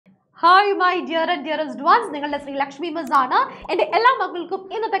Hi my dear and dearest ones, നിങ്ങളുടെ Shri Lakshmi miss ആണ്. എൻ്റെ എല്ലാ മക്കൾക്കും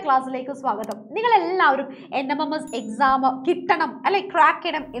ഇന്നത്തെ ക്ലാസ്സിലേക്ക് സ്വാഗതം. നിങ്ങൾ എല്ലാവരും NMMS എക്സാം കിട്ടണം അല്ലെ ക്രാക്ക്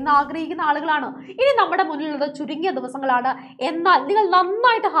ചെയ്യണം എന്ന് ആഗ്രഹിക്കുന്ന ആളുകളാണ്. ഇനി നമ്മുടെ മുന്നിലുള്ളത് ചുരുങ്ങിയ ദിവസങ്ങളാണ്. എന്നാൽ നിങ്ങൾ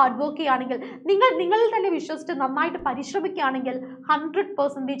നന്നായിട്ട് ഹാർഡ് വർക്ക് ചെയ്യുകയാണെങ്കിൽ, നിങ്ങളിൽ തന്നെ വിശ്വസിച്ച് നന്നായിട്ട് പരിശ്രമിക്കുകയാണെങ്കിൽ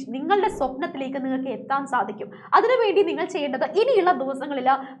 100% നിങ്ങളുടെ സ്വപ്നത്തിലേക്ക് നിങ്ങൾക്ക് എത്താൻ സാധിക്കും. അതിനുവേണ്ടി നിങ്ങൾ ചെയ്യേണ്ടത് ഇനിയുള്ള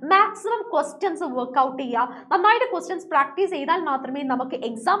ദിവസങ്ങളിൽ മാക്സിമം ക്വസ്റ്റ്യൻസ് വർക്ക്ഔട്ട് ചെയ്യുക. നന്നായിട്ട് ക്വസ്റ്റ്യൻസ് പ്രാക്ടീസ് ചെയ്താൽ മാത്രമേ നമുക്ക്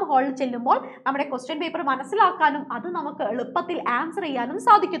എക്സാം ഹാളിൽ ചെല്ലുമ്പോൾ നമ്മുടെ ക്വസ്റ്റ്യൻ പേപ്പർ മനസ്സിലാക്കാനും അത് നമുക്ക് എളുപ്പത്തിൽ ആൻസർ ചെയ്യാനും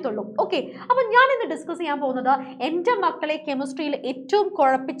സാധിക്കത്തുള്ളൂ. ഓക്കെ, അപ്പം ഞാൻ ഇന്ന് ഡിസ്കസ് ചെയ്യാൻ പോകുന്നത് എൻ്റെ മക്കളെ കെമിസ്ട്രിയിൽ ഏറ്റവും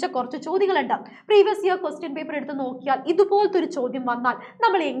കുഴപ്പിച്ച കുറച്ച് ചോദ്യങ്ങളുണ്ട്. പ്രീവിയസ് ഇയർ ക്വസ്റ്റ്യൻ പേപ്പർ എടുത്ത് നോക്കിയാൽ ഇതുപോലത്തെ ഒരു ചോദ്യം വന്നാൽ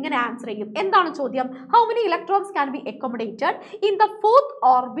നമ്മൾ എങ്ങനെ ആൻസർ ചെയ്യും? എന്താണ് ചോദ്യം? How many electrons can be accommodated in the fourth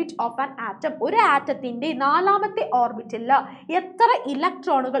orbit of an atom? ഒരു ആറ്റത്തിന്റെ നാലാമത്തെ ഓർബിറ്റിൽ എത്ര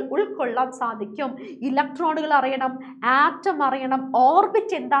ഇലക്ട്രോണുകൾ ഉൾക്കൊള്ളാൻ സാധിക്കും? ഇലക്ട്രോണുകൾ അറിയണം, ആറ്റം അറിയണം,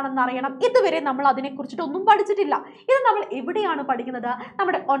 ഓർബിറ്റ് എന്താണെന്ന് അറിയണം. ഇതുവരെ നമ്മൾ അതിനെക്കുറിച്ചിട്ട് ഒന്നും പഠിച്ചിട്ടില്ല. ഇത് നമ്മൾ എവിടെയാണ് പഠിക്കുന്നത്?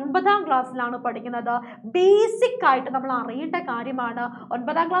 നമ്മുടെ 9ാം ക്ലാസ്സിലാണ് പഠിക്കുന്നത്. ബേസിക് ആയിട്ട് നമ്മൾ അറിയേണ്ട കാര്യമാണ്.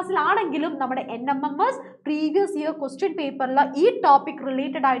 9ാം ക്ലാസ്സിലാണെങ്കിലും നമ്മുടെ NMMS പ്രീവിയസ് ഇയർ ക്വസ്റ്റ്യൻ പേപ്പറിൽ ഈ ടോപ്പിക്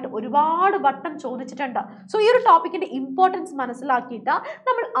റിലേറ്റഡ് ആയിട്ട് ഒരുപാട് വട്ടം ചോദിച്ചിട്ടുണ്ട്. സോ ഈ ഒരു ടോപ്പിക്കിന്റെ ഇമ്പോർട്ടൻസ് മനസ്സിലാക്കിയിട്ട്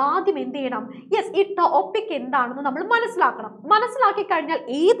നമ്മൾ ആദ്യം എന്ത് ചെയ്യണം? യെസ്, ഈ ടോപ്പിക് എന്താണെന്ന് നമ്മൾ മനസ്സിലാക്കണം. മനസ്സിലാക്കി കഴിഞ്ഞാൽ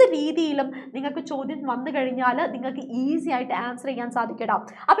ഏത് രീതിയിലും നിങ്ങൾക്ക് ചോദ്യം വന്നു കഴിഞ്ഞാൽ നിങ്ങൾക്ക് ഈസി ആയിട്ട് ആൻസർ ചെയ്യാൻ സാധിക്കണം.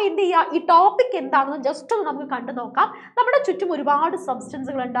 അപ്പോൾ എന്ത് ചെയ്യുക? ഈ ടോപ്പിക് എന്താണെന്ന് ജസ്റ്റ് ഒന്ന് നമുക്ക് കണ്ടു നോക്കാം. നമ്മുടെ ചുറ്റും ഒരുപാട്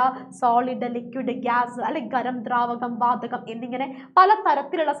സബ്സ്റ്റൻസുകളുണ്ട്. സോളിഡ്, ലിക്വിഡ്, ഗ്യാസ്, അല്ലെങ്കിൽ ഖരം, ദ്രാവകം, വാതകം എന്നിങ്ങനെ പല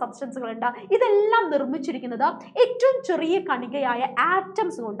തരത്തിലുള്ള സബ്സ്റ്റൻസുകളുണ്ട്. ഇതെല്ലാം നിർമ്മിച്ചിരിക്കുന്നത് ഏറ്റവും ചെറിയ കണികയായ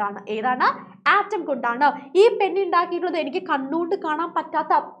ആറ്റംസ് കൊണ്ടാണ്. ഏതാണ്? ആറ്റം കൊണ്ടാണ്. ഈ പെൻ ഉണ്ടാക്കിയിട്ടുള്ളത് എനിക്ക് കണ്ണുകൊണ്ട് കാണാൻ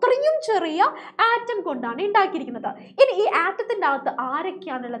പറ്റാത്ത അത്രയും ചെറിയ ആറ്റം കൊണ്ടാണ് ഉണ്ടാക്കിയിരിക്കുന്നത്. ഇനി ഈ ആറ്റത്തിന്റെ അകത്ത്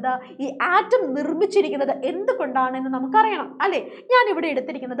ആരൊക്കെയാണുള്ളത്? ഈ ആറ്റം നിർമ്മിച്ചിരിക്കുന്നത് എന്തുകൊണ്ടാണെന്ന് നമുക്കറിയണം അല്ലെ? ഞാൻ ഇവിടെ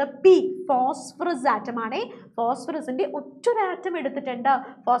എടുത്തിരിക്കുന്നത് പി, ഫോസ്ഫറസ് ആറ്റം ആണ്. ഫോസ്ഫറസിന്റെ ഒറ്റൊരു ആറ്റം എടുത്തിട്ടുണ്ട്.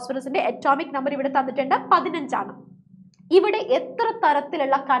 ഫോസ്ഫറസിന്റെ അറ്റോമിക് നമ്പർ ഇവിടെ തന്നിട്ടുണ്ട്, 15 ആണ്. ഇവിടെ എത്ര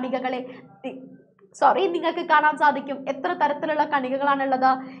തരത്തിലുള്ള കണികകളെ നിങ്ങൾക്ക് കാണാൻ സാധിക്കും? എത്ര തരത്തിലുള്ള കണികകളാണുള്ളത്?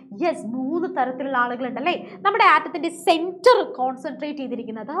 യെസ്, 3 തരത്തിലുള്ള ആളുകളുണ്ട് അല്ലേ? നമ്മുടെ ആറ്റത്തിന്റെ സെന്റർ കോൺസെൻട്രേറ്റ്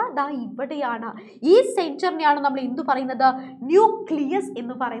ചെയ്തിരിക്കുന്നത് ദാ ഇവിടെയാണ്. ഈ സെന്ററിനെയാണ് നമ്മൾ എന്തു പറയുന്നത്? ന്യൂക്ലിയസ്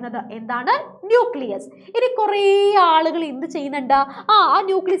എന്ന് പറയുന്നത്. എന്താണ്? ന്യൂക്ലിയസ്. ഇനി കുറേ ആളുകൾ എന്ത് ചെയ്യുന്നുണ്ട്? ആ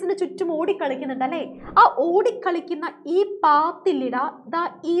ന്യൂക്ലിയസിന് ചുറ്റും ഓടിക്കളിക്കുന്നുണ്ട് അല്ലേ? ആ ഓടിക്കളിക്കുന്ന ഈ പാത്തിലിടാ ദാ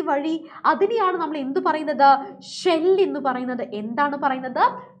ഈ വഴി, അതിനെയാണ് നമ്മൾ എന്തു പറയുന്നത്? ഷെൽ എന്ന് പറയുന്നത്. എന്താണ് പറയുന്നത്?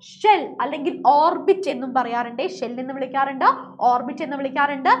 ഷെൽ അല്ലെങ്കിൽ ഓർബിറ്റ് എന്നും പറയാറുണ്ട്. ഷെൽ എന്ന് വിളിക്കാറുണ്ട്, ഓർബിറ്റ് എന്ന്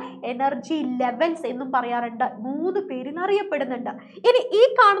വിളിക്കാറുണ്ട്, എനർജി ലെവൽസ് എന്നും പറയാറുണ്ട്. 3 പേരിൽ അറിയപ്പെടുന്നുണ്ട്. ഇനി ഈ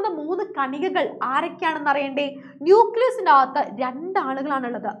കാണുന്ന 3 കണികകൾ ആരൊക്കെയാണെന്ന് അറിയണ്ടേ? ന്യൂക്ലിയസിന്റെ അകത്ത് 2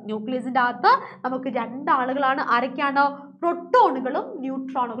 ആളുകളാണുള്ളത്. ന്യൂക്ലിയസിന്റെ അകത്ത് നമുക്ക് 2 ആളുകളാണ്. ആരൊക്കെയാണ്? പ്രോട്ടോണുകളും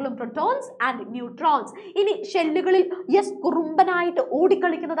ന്യൂട്രോണുകളും. Protons and neutrons. ഇനി ഷെല്ലുകളിൽ യെസ് കുറുമ്പനായിട്ട്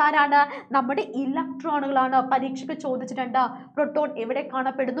ഓടിക്കളിക്കുന്നത് ആരാണ്? നമ്മുടെ ഇലക്ട്രോണുകളാണ്. പരീക്ഷയ്ക്ക് ചോദിച്ചിട്ടുണ്ട്. പ്രോട്ടോൺ എവിടെ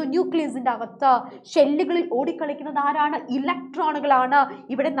കാണപ്പെടുന്നു? ന്യൂക്ലിയസിന്റെ അകത്ത്. ഷെല്ലുകളിൽ ഓടിക്കളിക്കുന്നത് ആരാണ്? ഇലക്ട്രോണുകളാണ്.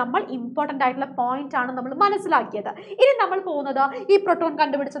 ഇവിടെ നമ്മൾ ഇമ്പോർട്ടൻ്റ് ആയിട്ടുള്ള പോയിന്റ് ആണ് നമ്മൾ മനസ്സിലാക്കിയത്. ഇനി നമ്മൾ പോകുന്നത് ഈ പ്രോട്ടോൺ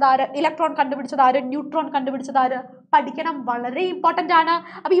കണ്ടുപിടിച്ചത് ആര്? ഇലക്ട്രോൺ കണ്ടുപിടിച്ചത് ആര്? ന്യൂട്രോൺ കണ്ടുപിടിച്ചത് ആര്? പഠിക്കണം, വളരെ ഇമ്പോർട്ടൻ്റ് ആണ്.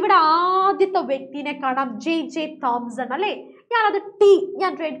 അപ്പൊ ഇവിടെ ആദ്യത്തെ വ്യക്തിനെ കാണാം, ജെ തോംസൺ അല്ലേ? ഞാനത്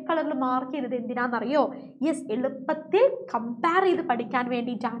ഞാൻ റെഡ് കളറിൽ മാർക്ക് ചെയ്തത് എന്തിനാണെന്നറിയോ? യെസ്, എളുപ്പത്തിൽ കമ്പയർ ചെയ്ത് പഠിക്കാൻ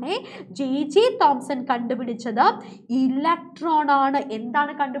വേണ്ടിയിട്ടാണ്. ജെ തോംസൺ കണ്ടുപിടിച്ചത് ഇലക്ട്രോൺ ആണ്.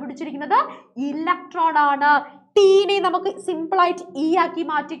 എന്താണ് കണ്ടുപിടിച്ചിരിക്കുന്നത്? ഇലക്ട്രോൺ ആണ്. ടീനെ നമുക്ക് സിമ്പിൾ ആയിട്ട് ഇ ആക്കി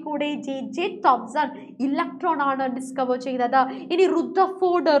മാറ്റിക്കൂടെ? ജെ തോംസൺ ഇലക്ട്രോൺ ആണ് ഡിസ്കവർ ചെയ്തത്. ഇനി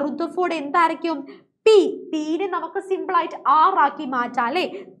റുദർഫോർഡ് എന്തായിരിക്കും? പീനെ നമുക്ക് സിമ്പിൾ ആയിട്ട് R ആക്കി മാറ്റാം അല്ലേ?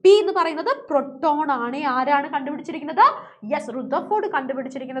 പി എന്ന് പറയുന്നത് പ്രോട്ടോൺ ആണ്. ആരാണ് കണ്ടുപിടിച്ചിരിക്കുന്നത്? Yes, Rutherford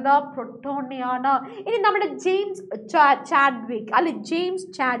കണ്ടുപിടിച്ചിരിക്കുന്നത് പ്രോട്ടോണിനെയാണ്. ഇനി നമ്മുടെ ജെയിംസ്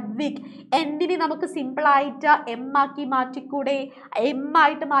ചാഡ്വിക് എന്നിനെ നമുക്ക് സിമ്പിൾ ആയിട്ട് M ആക്കി മാറ്റിക്കൂടെ? M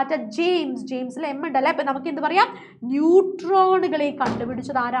ആയിട്ട് മാറ്റാം. ജെയിംസിൽ M ഉണ്ടല്ലേ? അപ്പൊ നമുക്ക് എന്ത് പറയാം? ന്യൂട്രോണുകളെ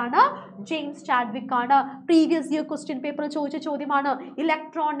കണ്ടുപിടിച്ചത് ആരാണ്? ജെയിംസ് ചാഡ്വിക് ആണ്. പ്രീവിയസ് ഇയർ ക്വസ്റ്റ്യൻ പേപ്പറിൽ ചോദിച്ച ചോദ്യമാണ്.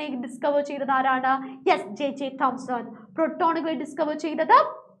 ഇലക്ട്രോണിനെ ഡിസ്കവർ ചെയ്തത് ആരാണ്? Yes, J Thomson. പ്രോട്ടോണുകളെ ഡിസ്കവർ ചെയ്തത്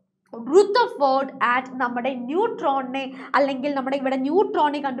റുദർഫോർഡ്. ആൻഡ് നമ്മുടെ ന്യൂട്രോണിനെ അല്ലെങ്കിൽ നമ്മുടെ ഇവിടെ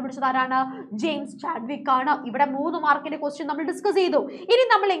ന്യൂട്രോണിനെ കണ്ടുപിടിച്ചത് ആരാണ്? ജെയിംസ് ചാഡ്വിക് ആണ്. ഇവിടെ 3 മാർക്കിന്റെ ക്വസ്റ്റ്യൻ നമ്മൾ ഡിസ്കസ് ചെയ്തു. ഇനി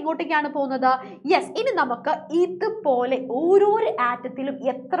നമ്മൾ എങ്ങോട്ടേക്കാണ് പോകുന്നത്? യെസ്, ഇനി നമുക്ക് ഇതുപോലെ ഓരോരോ ആറ്റത്തിലും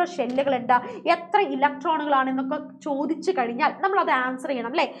എത്ര ഷെല്ലുകളുണ്ട്, എത്ര ഇലക്ട്രോണുകളാണെന്നൊക്കെ ചോദിച്ചു കഴിഞ്ഞാൽ നമ്മൾ അത് ആൻസർ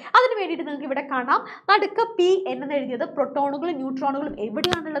ചെയ്യണം അല്ലേ? അതിന് വേണ്ടിയിട്ട് നിങ്ങൾക്ക് ഇവിടെ കാണാം, നടുക്ക് പി എന്ന് എഴുതിയത് പ്രോട്ടോണുകളും ന്യൂട്രോണുകളും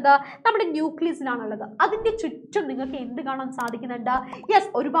എവിടെയാണുള്ളത്? നമ്മുടെ ന്യൂക്ലിയസിലാണുള്ളത്. അതിന്റെ ചുറ്റും നിങ്ങൾക്ക് എന്ത് കാണാൻ സാധിക്കുന്നുണ്ട്?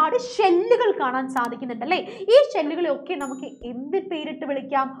 യെസ്, ഒരുപാട് ഷെല്ലുകൾ കാണാൻ സാധിക്കുന്നുണ്ട് അല്ലേ? ഈ ഷെല്ലുകളെയൊക്കെ നമുക്ക് എന്ത് പേരിട്ട്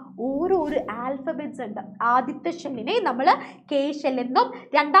വിളിക്കാം? ഓരോരോ ആൽഫബറ്റ്സ് ഉണ്ട്. ആദ്യത്തെ ഷെല്ലിനെ നമ്മൾ കെ ഷെല്ലെന്നും,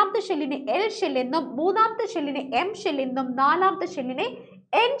 രണ്ടാമത്തെ ഷെല്ലിനെ എൽ ഷെല്ലെന്നും, മൂന്നാമത്തെ ഷെല്ലിനെ എം ഷെല്ലെന്നും, നാലാമത്തെ ഷെല്ലിനെ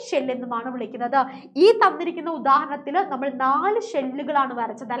എൻ ഷെല്ലെന്നുമാണ് വിളിക്കുന്നത്. ഈ തന്നിരിക്കുന്ന ഉദാഹരണത്തിൽ നമ്മൾ 4 ഷെല്ലുകളാണ്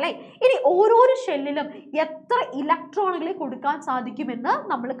വരച്ചത് അല്ലേ? ഇനി ഓരോരോ ഷെല്ലിലും എത്ര ഇലക്ട്രോണുകളെ കൊടുക്കാൻ സാധിക്കുമെന്ന്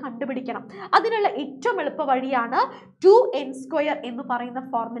നമ്മൾ കണ്ടുപിടിക്കണം. അതിനുള്ള ഏറ്റവും എളുപ്പ വഴിയാണ് 2n² എന്ന് പറയുന്ന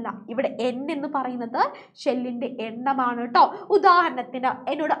ഫോർമുല. ഇവിടെ n എന്ന് പറയുന്നത് ഷെല്ലിന്റെ എണ്ണമാണ് കേട്ടോ. ഉദാഹരണത്തിന്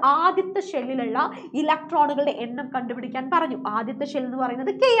എന്നോട് ആദ്യത്തെ ഷെല്ലിലുള്ള ഇലക്ട്രോണുകളുടെ എണ്ണം കണ്ടുപിടിക്കാൻ പറഞ്ഞു. ആദ്യത്തെ ഷെൽ എന്ന്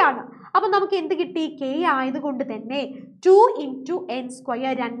പറയുന്നത് K ആണ്. അപ്പൊ നമുക്ക് എന്ത് കിട്ടി? K ആയതുകൊണ്ട് തന്നെ 2 × n²,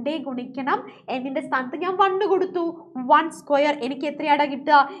 2 ഗുണിക്കണം എന്നിന്റെ സ്ഥാനത്ത് ഞാൻ 1 കൊടുത്തു. 1² എനിക്ക് എത്രയാണ്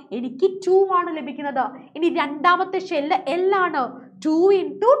കിട്ടുക? എനിക്ക് 2 ആണ് ലഭിക്കുന്നത്. ഇനി രണ്ടാമത്തെ ഷെല്ല് L ആണ്. 2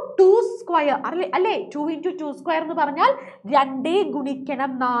 × 2² അല്ലേ? 2 × 2² എന്ന് പറഞ്ഞാൽ 2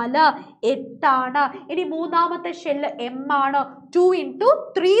 ഗുണിക്കണം 4, 8 ആണ്. ഇനി മൂന്നാമത്തെ ഷെല്ല് M ആണ്. 2 ×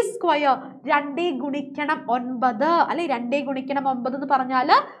 3² 2 ഗുണിക്കണം 9 അല്ലെ? 2 ഗുണിക്കണം 9 എന്ന് പറഞ്ഞാൽ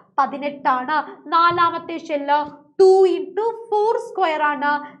 18 ആണ്. നാലാമത്തെ ഷെല്ല് 2 × 4²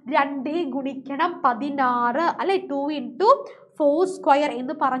 ആണ്. 2 ഗുണിക്കണം 16 അല്ലെ? 2 × 4²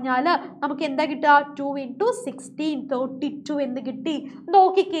 എന്ന് പറഞ്ഞാൽ നമുക്ക് എന്താ കിട്ടുക? 2 × 16 32 എന്ന് കിട്ടി.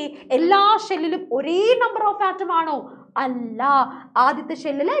 നോക്കിക്കേ, എല്ലാ ഷെല്ലിലും ഒരേ നമ്പർ ഓഫ് ആറ്റം ആണോ? അല്ല. ആദ്യത്തെ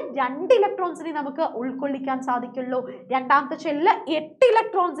ഷെല്ലിൽ 2 ഇലക്ട്രോൺസിനെ നമുക്ക് ഉൾക്കൊള്ളിക്കാൻ സാധിക്കുള്ളൂ. രണ്ടാമത്തെ ഷെല്ലിൽ 8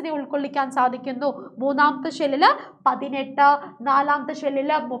 ഇലക്ട്രോൺസിനെ ഉൾക്കൊള്ളിക്കാൻ സാധിക്കുന്നു. മൂന്നാമത്തെ ഷെല്ലിൽ 18, നാലാമത്തെ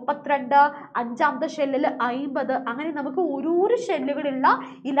ഷെല്ലിൽ 32, അഞ്ചാമത്തെ ഷെല്ലിൽ 50. അങ്ങനെ നമുക്ക് ഓരോരോ ഷെല്ലുകളിലുള്ള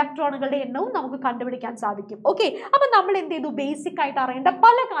ഇലക്ട്രോണുകളുടെ എണ്ണവും നമുക്ക് കണ്ടുപിടിക്കാൻ സാധിക്കും. ഓക്കെ, അപ്പൊ നമ്മൾ എന്ത് ചെയ്തു? ബേസിക് ആയിട്ട് അറിയേണ്ട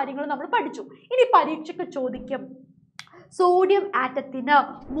പല കാര്യങ്ങളും നമ്മൾ പഠിച്ചു. ഇനി പരീക്ഷയ്ക്ക് ചോദിക്കും, സോഡിയം ആറ്റത്തിന്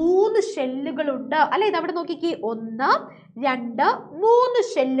 3 ഷെല്ലുകളുണ്ട് അല്ലെ? അവിടെ നോക്കിക്കേ, 1, 2, 3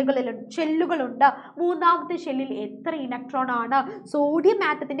 ഷെല്ലുകളുണ്ട്. മൂന്നാമത്തെ ഷെല്ലിൽ എത്ര ഇലക്ട്രോൺ ആണ്? സോഡിയം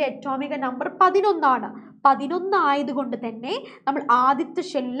ആറ്റത്തിന്റെ അറ്റോമിക് നമ്പർ 11 ആണ്. 11 ആയതുകൊണ്ട് തന്നെ നമ്മൾ ആദ്യത്തെ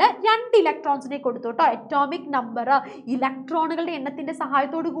ഷെല്ലിൽ 2 ഇലക്ട്രോൺസിനെ കൊടുത്തു കേട്ടോ. അറ്റോമിക് നമ്പർ ഇലക്ട്രോണുകളുടെ എണ്ണത്തിന്റെ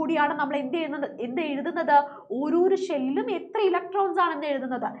സഹായത്തോടു കൂടിയാണ് നമ്മൾ എന്ത് എഴുതുന്നത്? ഓരോരോ ഷെല്ലിലും എത്ര ഇലക്ട്രോൺസ് ആണെന്ന്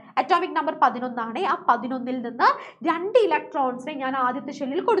എഴുതുന്നത്. അറ്റോമിക് നമ്പർ 11 ആണ്. ആ 11ൽ നിന്ന് 2 ഇലക്ട്രോൺസിനെ ഞാൻ ആദ്യത്തെ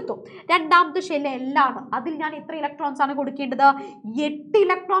ഷെല്ലിൽ കൊടുത്തു. രണ്ടാമത്തെ ഷെല്ല് L ആണ്. അതിൽ ഞാൻ എത്ര ഇലക്ട്രോൺസ് ആണ് കൊടുക്കേണ്ടത്? 8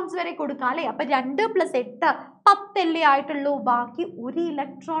 ഇലക്ട്രോൺസ് വരെ കൊടുക്കാം അല്ലെ? അപ്പൊ 2 + 8 10 ആയിട്ടുള്ളൂ. ബാക്കി 1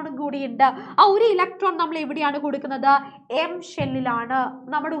 ഇലക്ട്രോണും കൂടിയുണ്ട്. ആ 1 ഇലക്ട്രോൺ നമ്മൾ എവിടെയാണ് കൊടുക്കുന്നത്? M ഷെല്ലിലാണ്.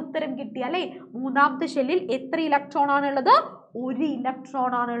 നമ്മുടെ ഉത്തരം കിട്ടി അല്ലെ? മൂന്നാമത്തെ ഷെല്ലിൽ എത്ര ഇലക്ട്രോൺ ആണുള്ളത്? 1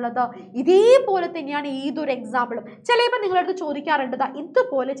 ഇലക്ട്രോൺ ആണുള്ളത്. ഇതേപോലെ തന്നെയാണ് ഏതൊരു എക്സാമ്പിളും. ചിലപ്പോൾ നിങ്ങളടുത്ത് ചോദിക്കാറുണ്ട്,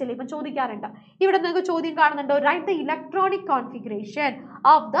 ഇതുപോലെ ചിലപ്പോൾ ചോദിക്കാറുണ്ട്. ഇവിടെ നിങ്ങൾക്ക് ചോദ്യം കാണുന്നുണ്ടോ? Write the electronic configuration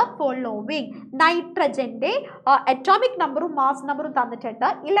of the following. നൈട്രജന്റെ atomic നമ്പറും മാസ് നമ്പറും തന്നിട്ടുണ്ട്.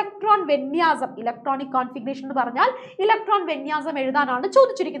 ഇലക്ട്രോൺ വിന്യാസം, ഇലക്ട്രോണിക് കോൺഫിഗറേഷൻ എന്ന് പറഞ്ഞാൽ ഇലക്ട്രോൺ വിന്യാസം എഴുതാനാണ്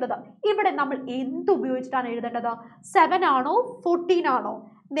ചോദിച്ചിരിക്കുന്നത്. ഇവിടെ നമ്മൾ എന്ത് ഉപയോഗിച്ചിട്ടാണ് എഴുതേണ്ടത്? 7 ആണോ 14 ആണോ?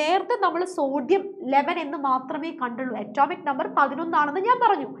 നേരത്തെ നമ്മൾ സോഡിയം 11 എന്ന് മാത്രമേ കണ്ടുള്ളൂ. അറ്റോമിക് നമ്പർ 11 ആണെന്ന് ഞാൻ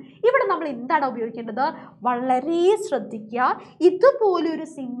പറഞ്ഞു. ഇവിടെ നമ്മൾ എന്താണ് ഉപയോഗിക്കേണ്ടത്? വളരെ ശ്രദ്ധിക്കുക. ഇതുപോലെ ഒരു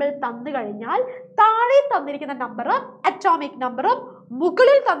സിമ്പിൾ തന്നു കഴിഞ്ഞാൽ താഴെ തന്നിരിക്കുന്ന നമ്പർ അറ്റോമിക് നമ്പറും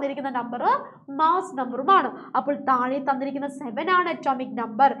മുകളിൽ തന്നിരിക്കുന്ന നമ്പർ മാസ് നമ്പറുമാണ്. അപ്പോൾ താഴെ തന്നിരിക്കുന്ന 7 ആണ് അറ്റോമിക്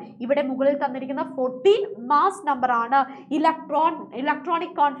നമ്പർ. ഇവിടെ മുകളിൽ തന്നിരിക്കുന്ന 14 മാസ് നമ്പർ ആണ്.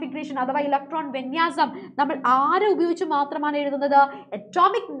 ഇലക്ട്രോണിക് കോൺഫിഗറേഷൻ അഥവാ ഇലക്ട്രോൺ വിന്യാസം നമ്മൾ ആരെ ഉപയോഗിച്ച് മാത്രമാണ് എഴുതുന്നത്?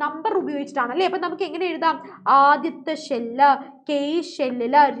 അറ്റോമിക് നമ്പർ ഉപയോഗിച്ചിട്ടാണ് അല്ലേ? അപ്പൊ നമുക്ക് എങ്ങനെ എഴുതാം? ആദ്യത്തെ ഷെല്ല് K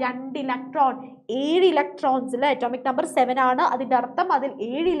ഷെല്ലിൽ 2 ഇലക്ട്രോൺ, 7 ഇലക്ട്രോൺസിൽ അറ്റോമിക് നമ്പർ 7 ആണ്. അതിന്റെ അർത്ഥം അതിൽ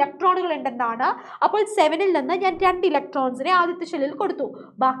 7 ഇലക്ട്രോണുകൾ ഉണ്ടെന്നാണ്. അപ്പോൾ 7ൽ നിന്ന് ഞാൻ 2 ഇലക്ട്രോൺസിനെ ആദ്യത്തെ ഷെല്ലിൽ കൊടുത്തു.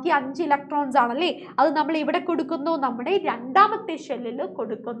 ബാക്കി 5 ഇലക്ട്രോൺസ് ആണല്ലേ? അത് നമ്മൾ ഇവിടെ കൊടുക്കുന്നു, നമ്മുടെ രണ്ടാമത്തെ ഷെല്ലിൽ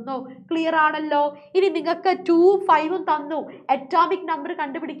കൊടുക്കുന്നു. ക്ലിയർ ആണല്ലോ? ഇനി നിങ്ങൾക്ക് 2, 5 തന്നു. അറ്റോമിക് നമ്പർ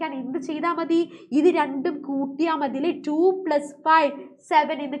കണ്ടുപിടിക്കാൻ എന്ത് ചെയ്താൽ മതി? ഇത് രണ്ടും കൂട്ടിയാൽ മതി. 2 + 5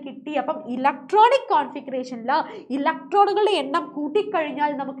 7 എന്ന് കിട്ടി. അപ്പം ഇലക്ട്രോണിക് കോൺഫിഗറേഷനിൽ ഇലക്ട്രോണുകളുടെ എണ്ണം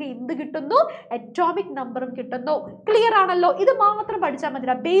കൂട്ടിക്കഴിഞ്ഞാൽ നമുക്ക് എന്ത് കിട്ടുന്നു? അറ്റോമിക് നമ്പറും കിട്ടുന്നു. ക്ലിയർ ആണല്ലോ? ഇത് മാത്രം പഠിച്ചാൽ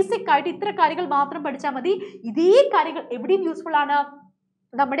മതി. ബേസിക് ആയിട്ട് ഇത്ര കാര്യങ്ങൾ മാത്രം പഠിച്ചാൽ മതി. ഇതേ കാര്യങ്ങൾ എവിടെയും യൂസ്ഫുൾ ആണ്.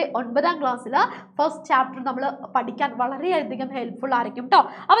 നമ്മുടെ 9ാം ക്ലാസ്സിൽ ഫസ്റ്റ് ചാപ്റ്റർ നമ്മൾ പഠിക്കാൻ വളരെയധികം ഹെൽപ്ഫുൾ ആയിരിക്കും കേട്ടോ.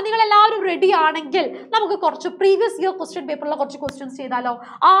 അപ്പോൾ നിങ്ങൾ എല്ലാവരും റെഡി ആണെങ്കിൽ നമുക്ക് കുറച്ച് പ്രീവിയസ് ഇയർ ക്വസ്റ്റ്യൻ പേപ്പറിലെ കുറച്ച് ക്വസ്റ്റ്യൻസ് ചെയ്താലോ?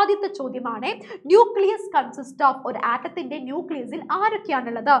 ആദ്യത്തെ ചോദ്യമാണ്, ന്യൂക്ലിയസ് കൺസിസ്റ്റ് ഓഫ്, ഒരു ആറ്റത്തിന്റെ ന്യൂക്ലിയസിൽ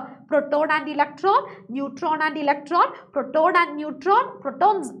ആരൊക്കെയാണുള്ളത്? Proton and electron, neutron and electron, proton and neutron,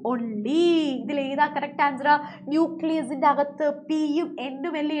 protons only. ഇതിൽ ഏതാ കറക്റ്റ് ആൻസർ? ന്യൂക്ലിയസിന്റെ അകത്ത് പിയും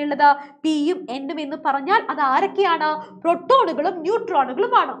എന്നും അല്ലേ ഉള്ളത്? പിയും എന്നും എന്ന് പറഞ്ഞാൽ അത് ആരൊക്കെയാണ്? പ്രോട്ടോണുകളും ന്യൂട്രോണുകളും.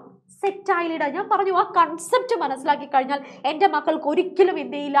 സെറ്റായിലിട. ഞാൻ പറഞ്ഞു ആ കൺസെപ്റ്റ് മനസ്സിലാക്കി കഴിഞ്ഞാൽ എൻ്റെ മക്കൾക്ക് ഒരിക്കലും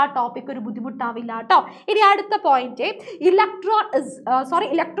എന്ത് ചെയ്യില്ല, ആ ടോപ്പിക് ഒരു ബുദ്ധിമുട്ടാവില്ല കേട്ടോ. ഇനി അടുത്ത point,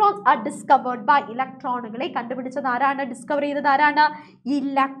 electrons are discovered by. ഇലക്ട്രോണുകളെ കണ്ടുപിടിച്ചത് ആരാണ്, ഡിസ്കവർ ചെയ്തത് ആരാണ്?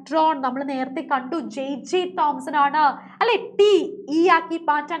 ഇലക്ട്രോൺ. നമ്മൾ നേരത്തെ കണ്ടു ജെ തോംസൺ ആണ് അല്ലെ. ടി ഇ ആക്കി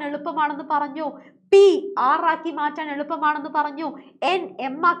മാറ്റാൻ എളുപ്പമാണെന്ന് പറഞ്ഞു, പി ആർ ആക്കി മാറ്റാൻ എളുപ്പമാണെന്ന് പറഞ്ഞു, എൻ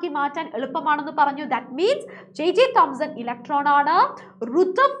എം ആക്കി മാറ്റാൻ എളുപ്പമാണെന്ന് പറഞ്ഞു. That means J Thomson electron ആണ്,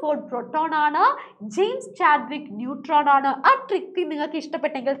 റുദർഫോർഡ് പ്രോട്ടോൺ ആണ്, ജെയിംസ് ചാഡ്വിക് ന്യൂട്രോൺ ആണ്. ആ ട്രിക്ക് നിങ്ങൾക്ക്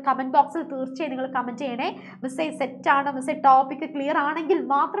ഇഷ്ടപ്പെട്ടെങ്കിൽ കമന്റ് ബോക്സിൽ തീർച്ചയായും നിങ്ങൾ കമന്റ് ചെയ്യണേ. മിസ്സേ സെറ്റാണ്, മിസ്സേ ടോപ്പിക് ക്ലിയർ ആണെങ്കിൽ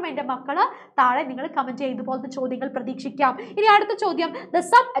മാത്രം എൻ്റെ മക്കള് താഴെ നിങ്ങൾ കമന്റ് ചെയ്ത് ഇതുപോലത്തെ ചോദ്യങ്ങൾ പ്രതീക്ഷിക്കാം. ഇനി അടുത്ത ചോദ്യം, the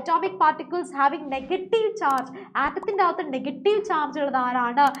sub atomic particles having negative charge. ആറ്റത്തിന്റെ അകത്ത് നെഗറ്റീവ് ചാർജ് ഉള്ളത്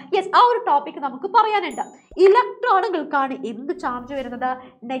ആരാണ്? യെസ്, ആ ഒരു ടോപ്പിക് നമുക്ക് പറയാനുണ്ട്. ഇലക്ട്രോണുകൾക്കാണ് എന്ത് ചാർജ് വരുന്നത്?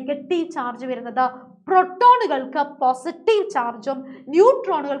 നെഗറ്റീവ് ചാർജ് വരുന്നത്. പ്രോട്ടോണുകൾക്ക് പോസിറ്റീവ് ചാർജും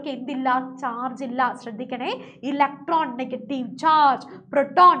ന്യൂട്രോണുകൾക്ക് എന്തില്ല, ചാർജ് ഇല്ല. ശ്രദ്ധിക്കണേ, electron negative charge,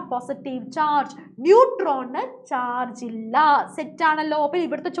 proton positive charge, ന്യൂട്രോണിന് charge ഇല്ല. സെറ്റ് ആണല്ലോ. അപ്പൊ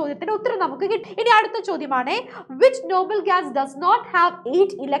ഇവിടുത്തെ ചോദ്യത്തിന്റെ ഉത്തരം നമുക്ക് കിട്ടി. ഇനി അടുത്ത ചോദ്യമാണ്, which Nobel gas does not have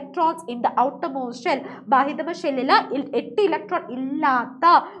 8 electrons in the outermost shell. ബാഹ്യതമ ഷെല്ലില് 8 electron ഇല്ലാത്ത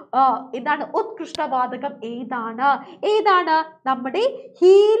എന്താണ് ഉത്കൃഷ്ടവാതകം ഏതാണ്? ഏതാണ്? നമ്മുടെ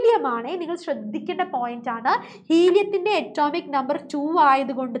ഹീലിയം ആണ്. നിങ്ങൾ ശ്രദ്ധിക്കേണ്ട പോയിന്റ് ആണ്. ഹീലിയത്തിന്റെ അറ്റോമിക് നമ്പർ 2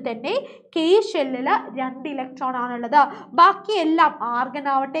 ആയതുകൊണ്ട് തന്നെ കെ ഷെല്ലില് 2 ഇലക്ട്രോൺ ആണുള്ളത്. ബാക്കിയെല്ലാം ആർഗൺ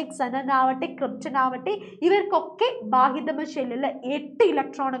ആവട്ടെ, ക്സനൻ ആവട്ടെ, ക്രിപ്റ്റൻ ആവട്ടെ, ഇവർക്കൊക്കെ ബാഹ്യതമ ഷെല്ലില് 8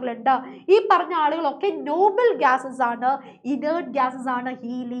 ഇലക്ട്രോണുകൾ ഉണ്ട്. ഈ പറഞ്ഞ ആളുകളൊക്കെ നോബൽ ഗ്യാസസ് ആണ്, ഇനേർട്ട് ഗ്യാസസ് ആണ്.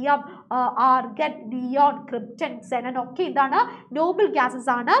 ഹീലിയം, ആർഗൺ, നിയോൺ, ക്രിപ്റ്റൻ, ക്സനൻ ഒക്കെ ഇതാണ് നോബൽ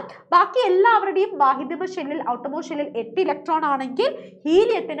ഗ്യാസസ് ആണ്. ബാക്കി എല്ലാവരുടെയും ബാഹ്യതമ ഷെല്ലിൽ, ഔട്ടർമോസ്റ്റ് ഷെല്ലിൽ 8 ഇലക്ട്രോൺ ആണെങ്കിൽ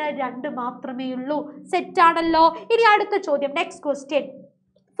ഹീലിയത്തിന് 2 മാത്രമേ ഉള്ളൂ. സെറ്റ് ആണല്ലോ. ഇനി അടുത്ത ചോദ്യം, next question.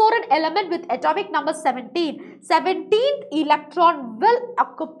 For an element with atomic number 17th electron will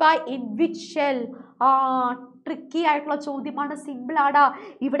occupy in which shell? Tricky ആയിട്ടുള്ള ചോദ്യമാണ്. സിമ്പിൾ ആടാ.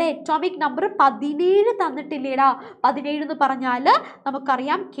 ഇവിടെ അറ്റോമിക് നമ്പർ 17 തന്നിട്ടില്ലേടാ. 17 എന്ന് പറഞ്ഞാൽ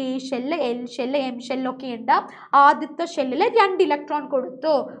നമുക്കറിയാം K shell, L shell, M ഷെല്ലൊക്കെ ഉണ്ട്. ആദ്യത്തെ ഷെല്ലിൽ 2 ഇലക്ട്രോൺ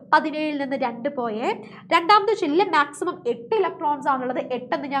കൊടുത്തു, 17 നിന്ന് 2 പോയേ. രണ്ടാമത്തെ ഷെല്ലിൽ മാക്സിമം 8 ഇലക്ട്രോൺസ് ആണുള്ളത്,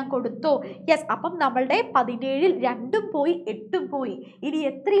 8 എന്ന് ഞാൻ കൊടുത്തു. യെസ്, അപ്പം നമ്മളുടെ 17ൽ 2 പോയി, 8 പോയി. ഇനി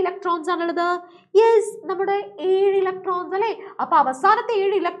എത്ര ഇലക്ട്രോൺസ് ആണുള്ളത്? യെസ്, നമ്മുടെ 7 ഇലക്ട്രോൺസ് അല്ലേ. അപ്പൊ അവസാനത്തെ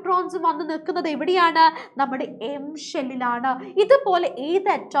 7 ഇലക്ട്രോൺസ് വന്ന് നിൽക്കുന്നത് എവിടെയാണ്? നമ്മുടെ എം ഷെല്ലിലാണ്. ഇതുപോലെ ഏത്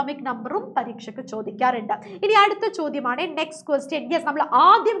അറ്റോമിക് നമ്പറും പരീക്ഷയ്ക്ക് ചോദിക്കാറുണ്ട്. ഇനി അടുത്ത ചോദ്യമാണ്, നെക്സ്റ്റ് ക്വസ്റ്റ്യൻ. യെസ്, നമ്മൾ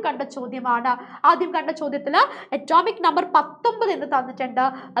ആദ്യം കണ്ട ചോദ്യമാണ്. ആദ്യം കണ്ട ചോദ്യത്തിൽ അറ്റോമിക് നമ്പർ 19 എന്ന് തന്നിട്ടുണ്ട്.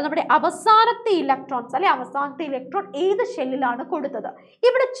 നമ്മുടെ അവസാനത്തെ ഇലക്ട്രോൺസ് അല്ലെ, അവസാനത്തെ ഇലക്ട്രോൺ ഏത് ഷെല്ലിലാണ് കൊടുത്തത്?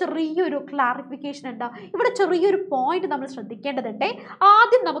 ഇവിടെ ചെറിയൊരു ക്ലാരിഫിക്കേഷൻ ഉണ്ട്. ഇവിടെ ചെറിയൊരു പോയിന്റ് നമ്മൾ ശ്രദ്ധിക്കേണ്ടതുണ്ട്.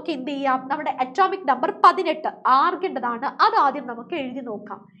 ആദ്യം നമുക്ക് എന്ത് ചെയ്യാം, നമ്മുടെ അറ്റോമിക് നമ്പർ 18 ആർഗേണ്ടതാണ്. അത് ആദ്യം നമുക്ക് എഴുതി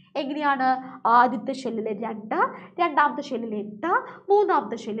നോക്കാം. എങ്ങനെയാണ്? ആദ്യത്തെ ഷെല്ലിൽ 2, രണ്ടാമത്തെ ഷെല്ലിൽ 8,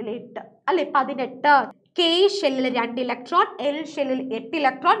 മൂന്നാമത്തെ ഷെല്ലിൽ 8 അല്ലെ, 18. കെ ഷെല്ലിൽ 2 ഇലക്ട്രോൺ, എൽ ഷെല്ലിൽ 8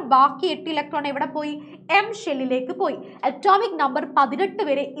 ഇലക്ട്രോൺ, ബാക്കി 8 ഇലക്ട്രോൺ എവിടെ പോയി? എം ഷെല്ലിലേക്ക് പോയി. അറ്റോമിക് നമ്പർ 18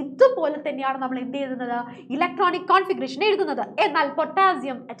 വരെ ഇതുപോലെ തന്നെയാണ് നമ്മൾ എന്ത് എഴുതുന്നത്? ഇലക്ട്രോണിക് കോൺഫിഗറേഷൻ എഴുതുന്നത്. എന്നാൽ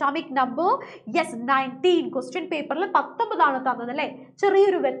പൊട്ടാസ്യം അറ്റോമിക് നമ്പർ 19 ക്വസ്റ്റ്യൻ പേപ്പറിൽ 19 ആണ് തന്നത് അല്ലേ.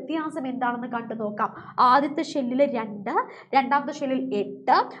 ചെറിയൊരു വ്യത്യാസം എന്താണെന്ന് കണ്ടു നോക്കാം. ആദ്യത്തെ ഷെല്ലിൽ 2, രണ്ടാമത്തെ ഷെല്ലിൽ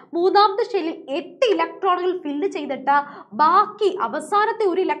 8, മൂന്നാമത്തെ ഷെല്ലിൽ 8 ഇലക്ട്രോണുകൾ ഫില്ല് ചെയ്തിട്ട് ബാക്കി അവസാനത്തെ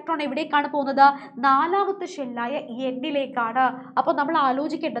 1 ഇലക്ട്രോൺ എവിടേക്കാണ് പോകുന്നത്? നാലാമത്തെ ഷെല്ലായ എന്നിലേക്കാണ്. അപ്പോൾ നമ്മൾ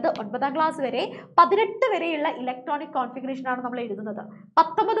ആലോചിക്കേണ്ടത് 9ാം ക്ലാസ് വരെ 18 വരെയുള്ള ഇലക്ട്രോണിക് കോൺഫിഗറേഷൻ ആണ് നമ്മൾ എഴുതുന്നത്.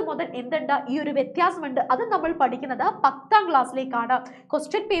 19 മുതൽ എന്തുണ്ട്? ഈ ഒരു വ്യത്യാസമുണ്ട്. അത് നമ്മൾ പഠിക്കുന്നത് 10ാം ക്ലാസ്സിലേക്കാണ്.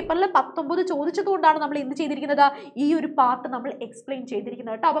 ക്വസ്റ്റ്യൻ പേപ്പറിൽ 19 ചോദിച്ചതുകൊണ്ടാണ് നമ്മൾ എന്ത് ചെയ്തിരിക്കുന്നത്? ഈ ഒരു പാർട്ട് നമ്മൾ എക്സ്പ്ലെയിൻ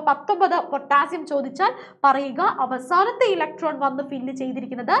ചെയ്തിരിക്കുന്നത് കേട്ടോ. അപ്പോൾ 19 പൊട്ടാസ്യം ചോദിച്ചാൽ പറയുക അവസാനത്തെ ഇലക്ട്രോൺ വന്ന് ഫില്ല്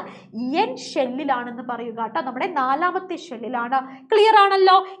ചെയ്തിരിക്കുന്നത് എൻ ഷെല്ലിലാണെന്ന് പറയുക കേട്ടോ. നമ്മുടെ 4ാമത്തെ ഷെല്ലിലാണ്. ക്ലിയർ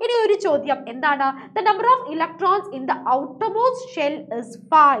ആണല്ലോ. ഇനി ഒരു ചോദ്യം എന്താണ്? The number of electrons in the outermost shell is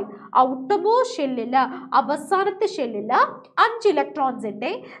 5. outermost ഷെല്ലിൽ, അവസാനത്തെ ഷെല്ലിൽ 5 ഇലക്ട്രോൺസ് ഉണ്ട്.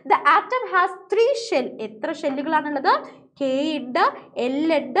 The atom has 3 shell. എത്ര ഷെല്ലുകളാണുള്ളത്? കെ ഉണ്ട്, എൽ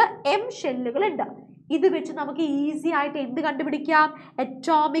ഉണ്ട്, എം ഷെല്ലുകൾ ഉണ്ട്. ഇത് വെച്ച് നമുക്ക് ഈസി ആയിട്ട് എന്ത് കണ്ടുപിടിക്കാം?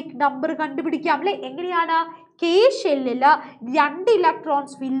 അറ്റോമിക് നമ്പർ കണ്ടുപിടിക്കാം അല്ലെ. എങ്ങനെയാണ്? K ഷെല്ലിൽ 2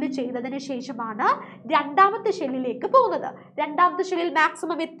 ഇലക്ട്രോൺസ് ഫില്ല് ചെയ്തതിന് ശേഷമാണ് രണ്ടാമത്തെ ഷെല്ലിലേക്ക് പോകുന്നത്. രണ്ടാമത്തെ ഷെല്ലിൽ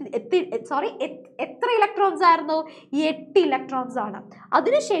മാക്സിമം എത്ര ഇലക്ട്രോൺസ് ആയിരുന്നു? 8 ഇലക്ട്രോൺസ് ആണ്.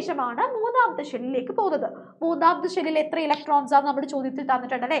 അതിനുശേഷമാണ് മൂന്നാമത്തെ ഷെല്ലിലേക്ക് പോകുന്നത്. മൂന്നാമത്തെ ഷെല്ലിൽ എത്ര ഇലക്ട്രോൺസ് ആണ് നമ്മുടെ ചോദ്യത്തിൽ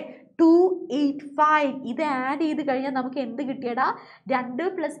തന്നിട്ടുണ്ട് അല്ലേ? 285. ഇത് ആഡ് ചെയ്ത് കഴിഞ്ഞാൽ നമുക്ക് എന്ത് കിട്ടിയടാ? 2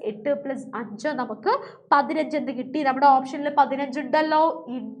 + 8 + 5 നമുക്ക് 15 എന്ത് കിട്ടി? നമ്മുടെ ഓപ്ഷനിൽ 15 ഉണ്ടല്ലോ,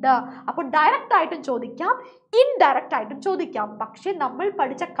 ഉണ്ട്. അപ്പോൾ ഡയറക്റ്റ് ആയിട്ടും ചോദിക്കാം, ഇൻഡയറക്റ്റ് ആയിട്ടും ചോദിക്കാം. പക്ഷെ നമ്മൾ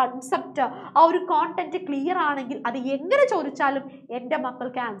പഠിച്ച കൺസെപ്റ്റ്, ആ ഒരു കോണ്ടന്റ് ക്ലിയർ ആണെങ്കിൽ അത് എങ്ങനെ ചോദിച്ചാലും എൻ്റെ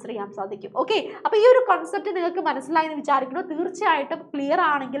മക്കൾക്ക് ആൻസർ ചെയ്യാൻ സാധിക്കും. ഓക്കെ, അപ്പോൾ ഈ ഒരു കൺസെപ്റ്റ് നിങ്ങൾക്ക് മനസ്സിലായി എന്ന് വിചാരിക്കുന്നു. തീർച്ചയായിട്ടും ക്ലിയർ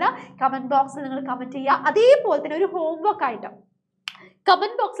ആണെങ്കിൽ കമന്റ് ബോക്സിൽ നിങ്ങൾ കമന്റ് ചെയ്യുക. അതേപോലെ തന്നെ ഒരു ഹോംവർക്ക് ആയിട്ട്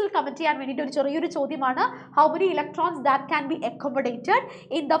കമന്റ് ബോക്സിൽ കമന്റ് ചെയ്യാൻ വേണ്ടിയിട്ട് ഒരു ചെറിയൊരു ചോദ്യമാണ്. How many electrons that can be accommodated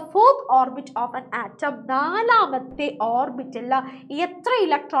in the 4th orbit of an atom? നാലാമത്തെ ഓർബിറ്റിൽ എത്ര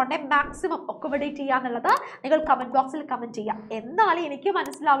ഇലക്ട്രോണിനെ മാക്സിമം അക്കോമഡേറ്റ് ചെയ്യാന്നുള്ളത് നിങ്ങൾ കമന്റ് ബോക്സിൽ കമന്റ് ചെയ്യുക. എന്നാലേ എനിക്ക്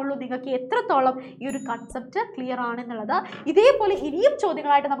മനസ്സിലാവുള്ളൂ നിങ്ങൾക്ക് എത്രത്തോളം ഈ ഒരു കൺസെപ്റ്റ് ക്ലിയർ ആണെന്നുള്ളത്. ഇതേപോലെ ഇനിയും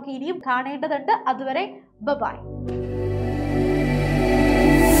ചോദ്യങ്ങളായിട്ട് നമുക്ക് ഇനിയും കാണേണ്ടതുണ്ട്. അതുവരെ ബൈ.